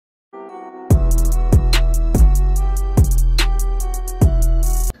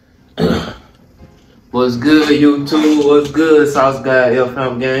What's good, YouTube? What's good,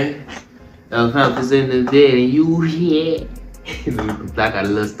 SAUCEGODF.HAMP gang? F.HAMP is in the bed and you here. I got a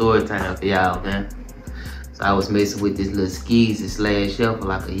little story time for y'all, man. So I was messing with this little skeezy slash heifer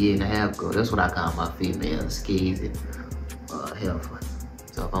like a year and a half ago. That's what I call my female, skeezy heifer.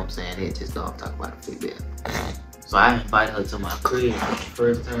 So if I'm saying that, just know I'm talking about a female. So I invited her to my crib for the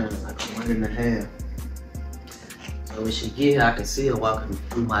first time, like a 1.5 months. So when she get here, I can see her walking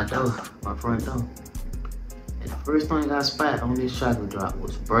through my door, my front door. And the first thing I spotted on this chocolate drop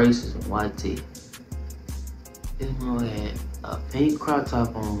was braces and white tee. This one had a pink crop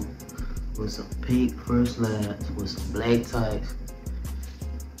top on with some pink fur slabs with some black tights.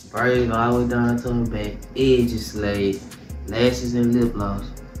 Braids all the way down to her back, edges laid, lashes and lip gloss.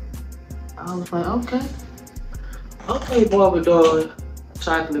 I was like, okay, Barbie doll,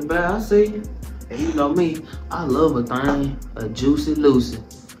 chocolate bear, I see you. And you know me, I love a thing, a juicy Lucy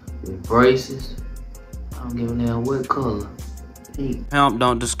with braces. I don't give a damn what color. Pink. Hemp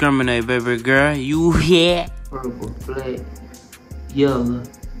don't discriminate, baby girl. You here? Purple, black, yellow,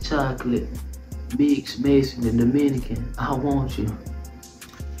 chocolate, mixed, Mexican, and Dominican. I want you.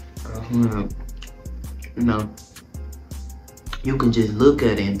 You know, you can just look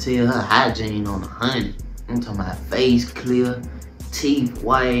at it and tell her hygiene on 100. I'm talking about face clear, teeth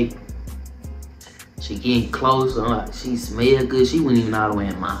white. She getting closer, she smell good. She went even all the way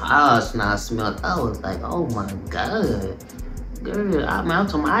in my house and I smelled. I was like, oh my God. Girl, I'm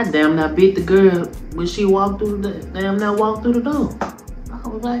talking about, I damn near beat the girl when she walked through the, walked through the door. I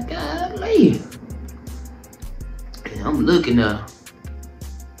was like, golly. And I'm looking at her.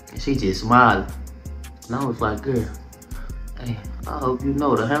 And she just smiling. And I was like, girl, hey, I hope you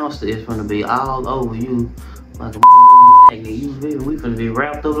know the hamster is gonna be all over you like a magnet. You feel me? We finna be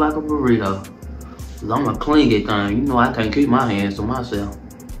wrapped up like a burrito. Cause I'm a clingy thing. You know I can't keep my hands to myself.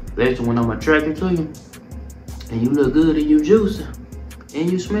 Especially when I'm attracted to you. And you look good and you juicy.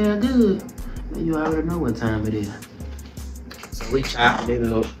 And you smell good. Man, you already know what time it is. So we chopping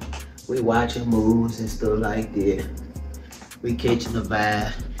it up. We watching movies and stuff like that. We catching the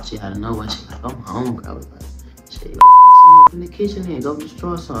vibe. She had to know when she like, I'm hungry. I was like, shit, in the kitchen and go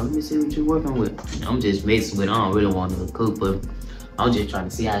destroy something. Let me see what you're working with. I'm just messing with her. I don't really want her to cook, but I'm just trying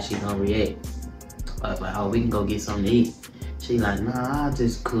to see how she gonna react. I was like, oh, we can go get something to eat. She like, nah, I'll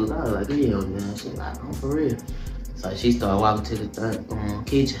just cook. I was like, yeah, man. She like, oh, for real. So she started walking to the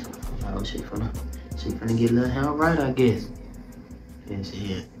kitchen. I was like, oh, she finna get a little hand right, I guess. And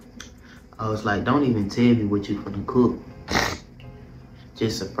she, I was like, don't even tell me what you finna cook.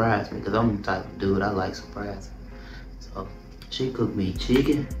 Just surprise me, because I'm the type of dude, I like surprises. So she cooked me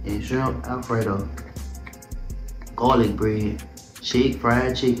chicken and shrimp Alfredo, garlic bread,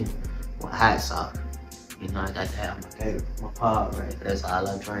 fried chicken with hot sauce. You know, I got to have my Powerade. That's all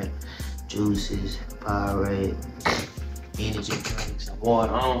I drink. Juices, Powerade, energy drinks, and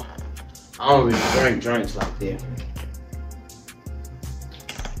water. I don't really drink drinks like that.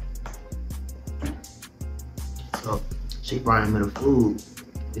 So she brought me the food.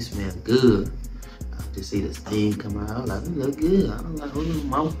 It smelled good. I could see the steam come out. I was like, it look good. I was like, oh,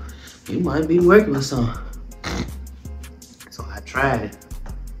 mama, you might be working with something. So I tried it.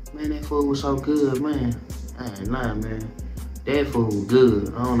 Man, that food was so good, man. I ain't lying, man. That food was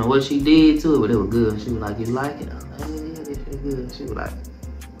good. I don't know what she did to it, but it was good. She was like, you like it? I was like, yeah, this shit good. She was like,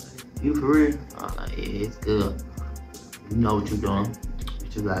 you for real? I was like, yeah, it's good. You know what you doing.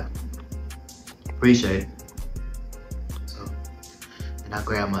 She was like, appreciate it. So,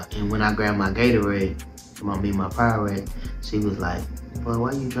 and when I grabbed my Gatorade, my Powerade, she was like, boy,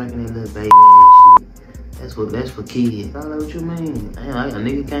 why you drinking that little baby ass shit? That's for kids. I was like, what you mean? Damn, a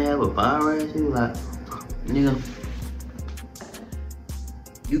nigga can't have a Powerade? She was like, nigga,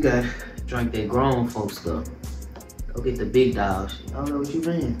 you gotta drink that grown folks stuff. Go get the big dog shit. I don't know what you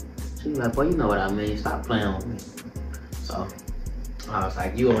mean. She was like, boy, you know what I mean. Stop playing with me. So I was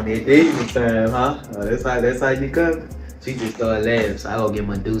like, you on that dating time, huh? Oh, that's how you come? She just started laughing. So I go get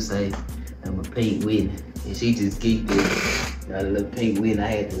my Douce and my pink Whitney. And she just geeked it. Got a little pink Whitney. I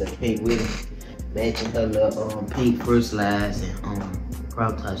had the little pink Whitney. Matching her little pink fur slides and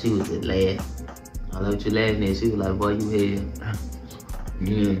crop top. She was just laughing. I love what you laughing at. She was like, boy, you here.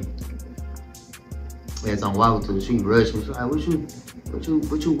 Yeah. As I'm walking to her, she rushed me. She was like,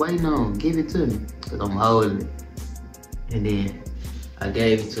 what you waiting on? Give it to me. Cause I'm holding it. And then I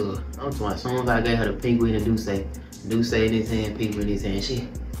gave it to her. I'm talking, as soon as I gave her the pink Whitney Douce in his hand, pink in his hand, she,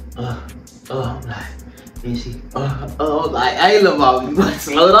 I'm like, and she, like, hey, little mama, you better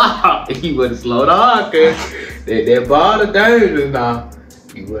slow down. You better slow down, cause that ball of dangerous now.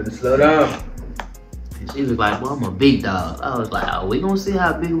 You better slow down. And she was like, well, I'm a big dog. I was like, oh, we gonna see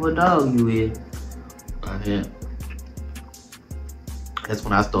how big of a dog you is. mean, that's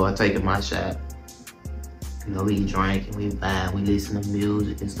when I started taking my shot. You know, we drinking, we vibe, we listen to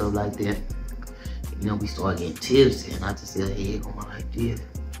music and stuff like that. You know, we started getting tipsy, and I just see her head going like this.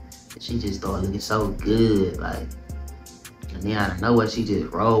 And she just started looking so good, like. And then out of nowhere, she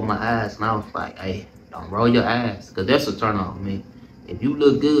just rolled my eyes, and I was like, hey, don't roll your eyes, because that's a turn off for me. If you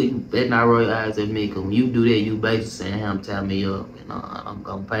look good, you better not roll your eyes at me, because when you do that, you basically saying, hey, I'm telling me up, you know, I'm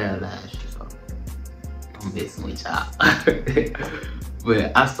gonna paralyze you, so I'm messing with y'all.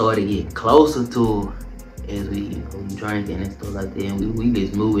 But I started getting closer to her as we, you know, drinking and stuff like that, and we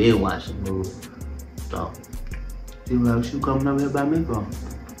just move and watch the movie. So she was like, what you coming over here by me for?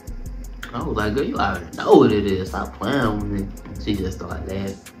 I was like, girl, you already know what it is. Stop playing with me. She just started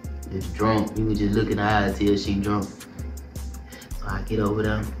laughing. Just drunk. You was just looking at her till she drunk. So I get over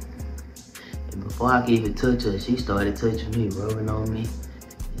there. And before I could even touch her, she started touching me, rubbing on me.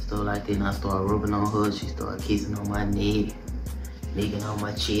 And stuff like that. And I started rubbing on her. She started kissing on my neck, licking on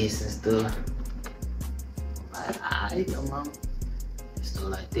my chest and stuff. I'm like, alright, yo, mama. And stuff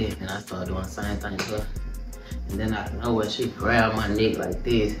like that. And I started doing the same thing to her. And then I know what, she grabbed my neck like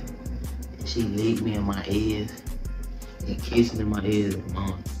this. She licked me in my ears and kissed me in my ears.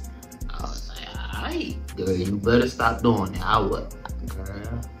 Mom, I was like, alright, girl, you better stop doing that. I was,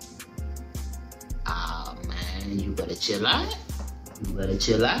 girl, man, you better chill out. You better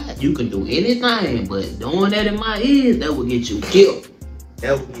chill out. You can do anything, but doing that in my ears, that will get you killed.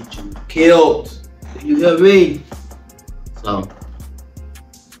 That will get you killed. You hear me? So,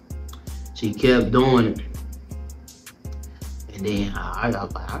 she kept doing it. And then I was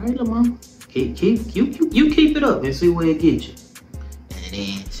like, alright, little mama. You keep it up and see where it gets you. And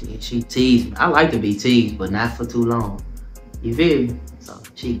then she teased me. I like to be teased, but not for too long. You feel me? So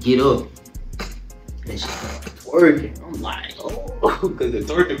she get up and she started twerking. I'm like, oh, because the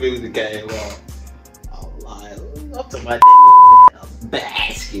twerking music came on. I was like, I'm talking about that in a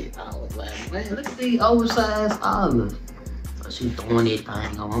basket. I was like, man, look at these oversized olives. So she throwing that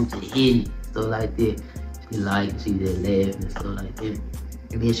thing on. I'm just hitting it, stuff like that. She just laughing and stuff like that.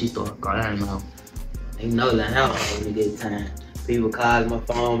 And then she started crying out. Ain't know that how I a good time. People calling my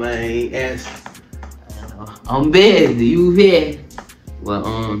phone, man, ain't answering. I'm busy, you here? Well,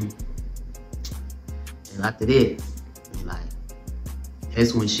 and after that, like,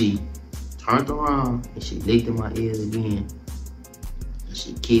 that's when she turned around and she licked in my ears again. And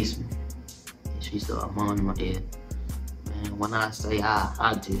she kissed me. And she started moaning my ear. Man, when I say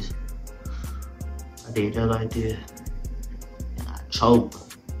I did just like this. Choked her,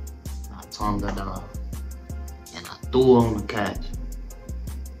 and I tongued her down, and I threw her on the couch.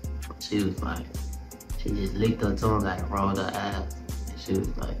 She was like, she just licked her tongue out and rolled her eyes, and she was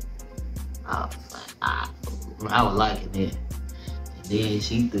like, I was liking it. And then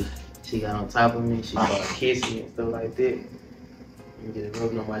she got on top of me, she started kissing me and stuff like that, and just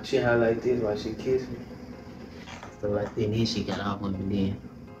rubbing on my chin like this while she kissed me, stuff like that. And then she got off on me, then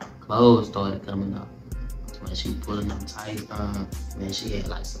clothes started coming up. When she pulling them tights on, man, she had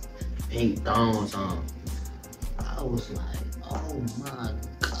like some pink thongs on. I was like, oh my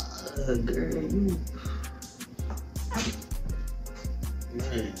God, girl, you,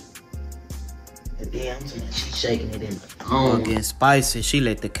 man. And then I'm saying she shaking it in the thong. Getting spicy, she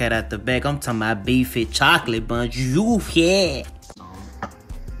let the cat out the bag. I'm talking about beef and chocolate buns. You, yeah.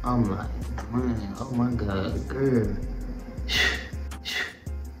 I'm like, man, oh my God, girl.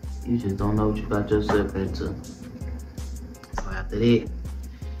 You just don't know what you got yourself into. So after that, you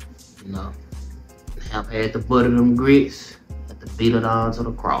know, Hamp had to butter them grits, had to beat it on to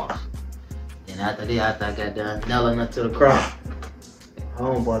the cross. Then after that, after I got done nailing her to the cross,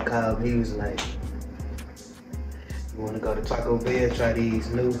 homeboy called me, he was like, you wanna go to Taco Bell, try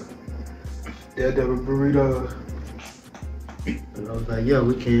these new Daredevil burritos? And I was like, yeah,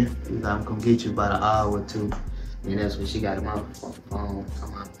 we can. He was like, I'm gonna get you about an hour or two. And that's when she got him on the phone.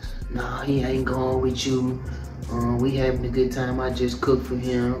 Nah, he ain't going with you. We having a good time. I just cooked for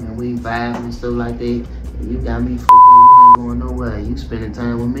him and we vibing and stuff like that. And you got me fucking, you ain't going nowhere. You spending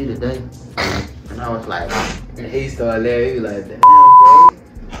time with me today. And I was like, and he started laughing. He was like, damn, bro.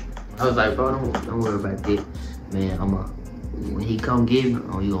 I was like, bro, don't worry about that. Man, when he come get me,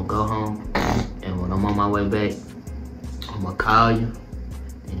 we gonna go home. And when I'm on my way back, I'm gonna call you.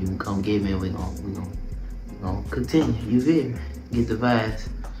 And you can come get me and we gonna continue. You feel me? Get the vibes.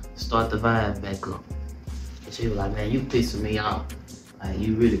 Start the vibe back up. And she was like, man, you pissing me off. Like,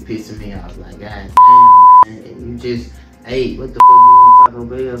 you really pissing me off. Like, God damn, man. You just, hey, what the fuck you want Taco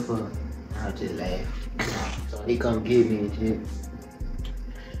Bell for? I was just laughing. So he come get me and shit.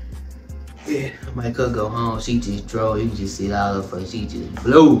 Yeah, I might could go home. She just drove. You can just see all of her. She just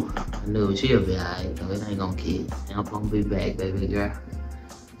blew. I knew she'll be alright though. It ain't gonna kill. I'm gonna be back, baby girl.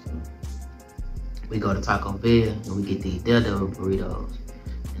 So, we go to Taco Bell and we get these Delta burritos.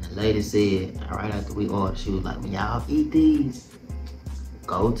 And the lady said, right after we ordered, she was like, when y'all eat these,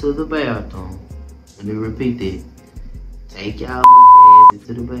 go to the bathroom. Let me repeat that. Take y'all asses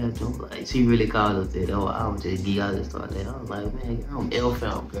to the bathroom. Like, she really called us that. Oh, I was just geek. I just started that. I was like, man, I'm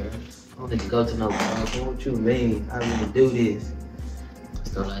L-found, girl. I don't need to go to no bathroom. What you mean? I really do this.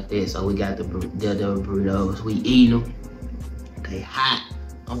 Stuff like that. So we got the burritos. We eat them. They hot.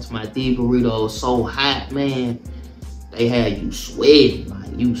 I'm talking about these burritos so hot, man. They had you sweating.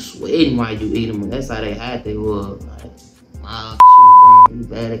 Like, you sweating while you eat them. That's how they hot they was. Like, wow, shit, bro. You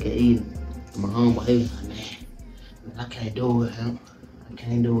better can eat them. My homeboy, he was like, man, I can't do it, man. I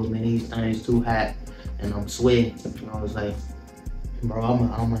can't do it, man. These things too hot. And I'm sweating. And I was like, bro, I'm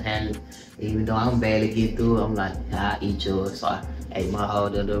gonna handle it. Even though I'm barely get through it, I'm like, yeah, I'll eat yours. So I ate my whole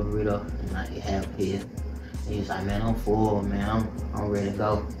little burrito and I ate half here. And he's like, man, I'm full, man. I'm ready to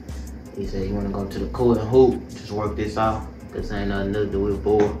go. He said, you wanna go to the court and hoop? Just work this out. Cause ain't nothing to do with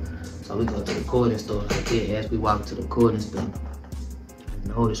board. So we go to the court and stuff like that. As we walk to the court and stuff, I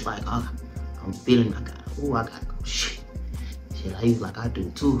noticed like, I'm feeling like, ooh, I gotta go shit. He was like, I do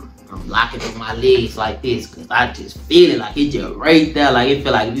too. I'm locking up my legs like this, cause I just feel it like it just right there. Like it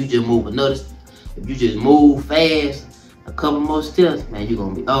feel like if you just move another, if you just move fast, a couple more steps, man, you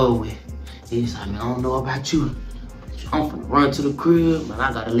gonna be over with. He's like, man, I don't know about you. I'm finna run to the crib, man,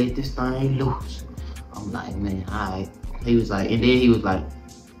 I gotta let this thing loose. I'm like, man, alright. He was like, and then he was like,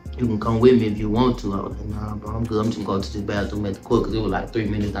 you can come with me if you want to. I was like, nah, bro, I'm good. I'm just gonna go to the bathroom at the court, cause it was like 3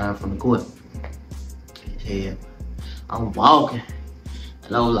 minutes down from the court. Yeah, I'm walking.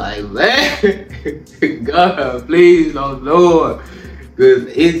 And I was like, man, God, please, oh Lord. Cause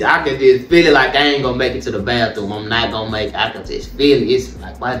I can just feel it like I ain't gonna make it to the bathroom. I'm not gonna make it. I can just feel it. It's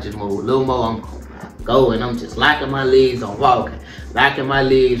like, if I just move a little more, I'm gonna go. And I'm just locking my legs, I'm walking. Locking my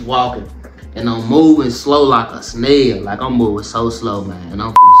legs, walking. And I'm moving slow like a snail. Like I'm moving so slow, man. And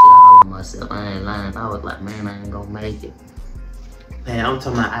I'm finna shit all over myself. I ain't lying. I was like, man, I ain't gonna make it. Man, I'm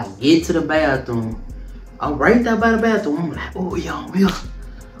talking about I get to the bathroom. I'm right there by the bathroom. I'm like, oh, yo,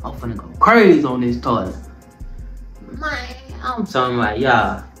 I'm finna go crazy on this toilet. Man, I'm talking about,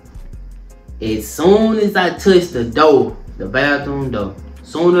 y'all. As soon as I touch the door, the bathroom door, as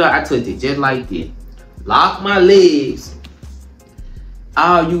soon as I touch it, just like this, lock my legs.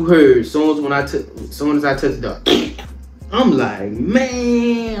 All you heard, as soon as I touch the door, I'm like,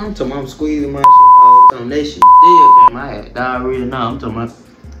 man, I'm talking about I'm squeezing my shit all the time. That shit still came. I had diarrhea now. I'm talking about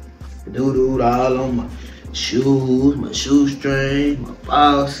doo-doo all on my shoes, my shoestrings, my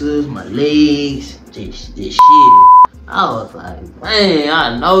boxes, my legs, this shit. I was like, man,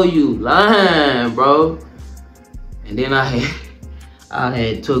 I know you lying, bro. And then I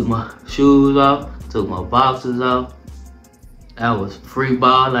had took my shoes off, took my boxes off. I was free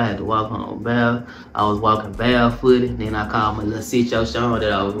ball. I had to walk on bare. I was walking barefooted. Then I called my little sit-yo Sean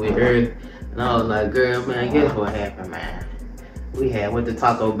that I was with earlier. And I was like, girl, man, guess what happened, man? We went to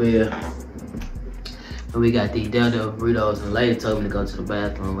Taco Bell. And we got these Delta burritos, and lady told me to go to the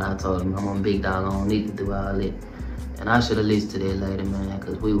bathroom. I told him, I'm on big dog, I don't need to do all that. And I should have listened to that lady, man,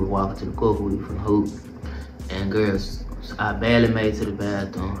 because we were walking to the court, we were from hoop. And girls, I barely made it to the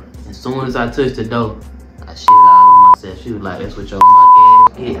bathroom. As soon as I touched the door, I shit all on myself. She was like, that's what your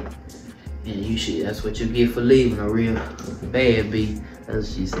monkey ass get. And you shit, that's what you get for leaving a real bad beat. That's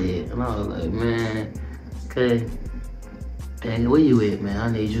what she said. And I was like, man, okay. And where you at, man?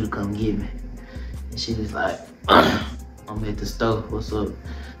 I need you to come get me. And she was like, I'm at the store, what's up?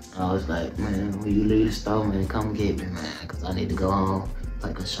 I was like, man, when you leave the store, man, come get me, man, because I need to go home,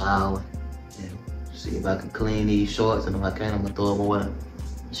 take a shower, and see if I can clean these shorts, and if I can, I'm gonna throw them away.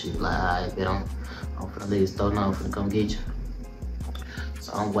 She was like, all right, bet I'm finna leave the store now, I'm finna come get you.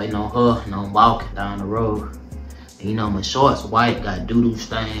 So I'm waiting on her, and I'm walking down the road. And you know, my shorts white, got doo-doo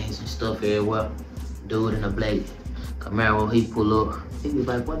stains and stuff everywhere. Dude in a black Camaro, he pull up. He was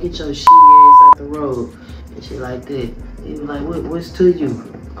like, boy, get your shit ass out the road. And shit like that. He was like, what's to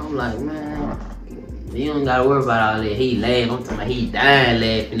you? I'm like, man, you don't gotta worry about all that. He laughed. I'm talking about he dying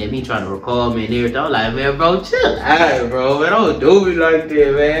laughing at me, trying to record me and everything. I'm like, man, bro, chill out, bro. Man, don't do me like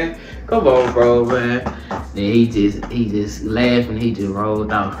that, man. Come on, bro, man. Then he just laughed and he just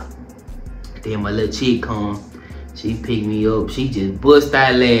rolled off. Then my little chick come. She picked me up. She just bust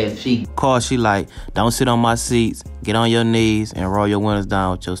that laugh. She like, don't sit on my seats. Get on your knees and roll your windows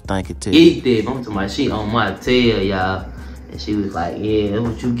down with your stinky tail. Eat that. I'm talking about she on my tail, y'all. And she was like, yeah, that's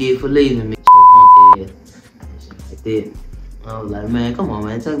what you get for leaving me, your punk ass. And shit like that. I was like, man, come on,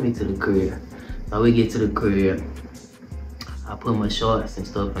 man, take me to the crib. So we get to the crib. I put my shorts and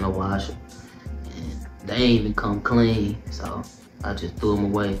stuff in the washer. And they ain't even come clean. So I just threw them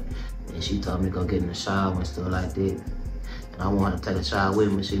away. And she told me to go get in the shower and stuff like that. And I wanted to take a shower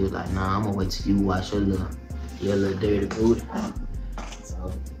with me. She was like, nah, I'm gonna wait till you wash your little dirty booty.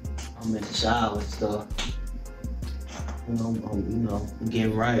 So I'm in the shower and stuff. You know, I'm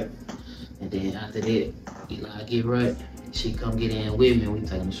getting right. And then after that, I get right. She come get in with me and we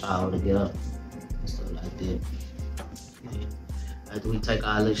taking a shower together and stuff like that. And after we take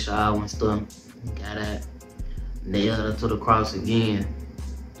our little shower and stuff, got that, nailed her to the cross again.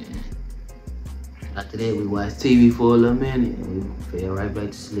 And after that, we watched TV for a little minute and we fell right back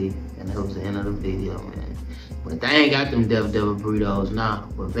to sleep. And that was the end of the video, man. But they ain't got them devil burritos now.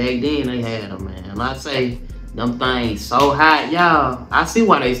 But back then, they had them, man. And I say, them things so hot, y'all. I see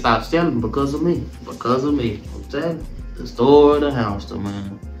why they stopped selling them, because of me. Because of me. I'm telling you. The store or the hamster,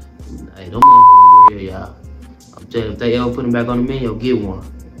 man. Hey, them motherfuckers real, y'all. I'm telling you, if they ever put them back on the menu, get one.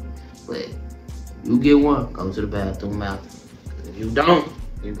 But you get one, go to the bathroom after. If you don't,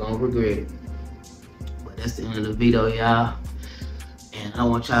 you're gonna regret it. But that's the end of the video, y'all. And I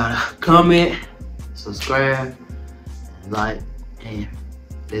want y'all to comment, subscribe, and like, and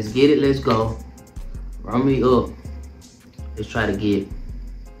let's get it, let's go. Run me up. Let's try to get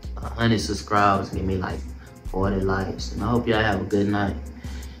 100 subscribers, give me like 40 likes. And I hope y'all have a good night.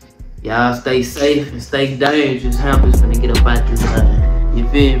 Y'all stay safe and stay dangerous. Hamp is finna get up out this time. You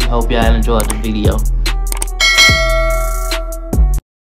feel me? Hope y'all enjoyed the video.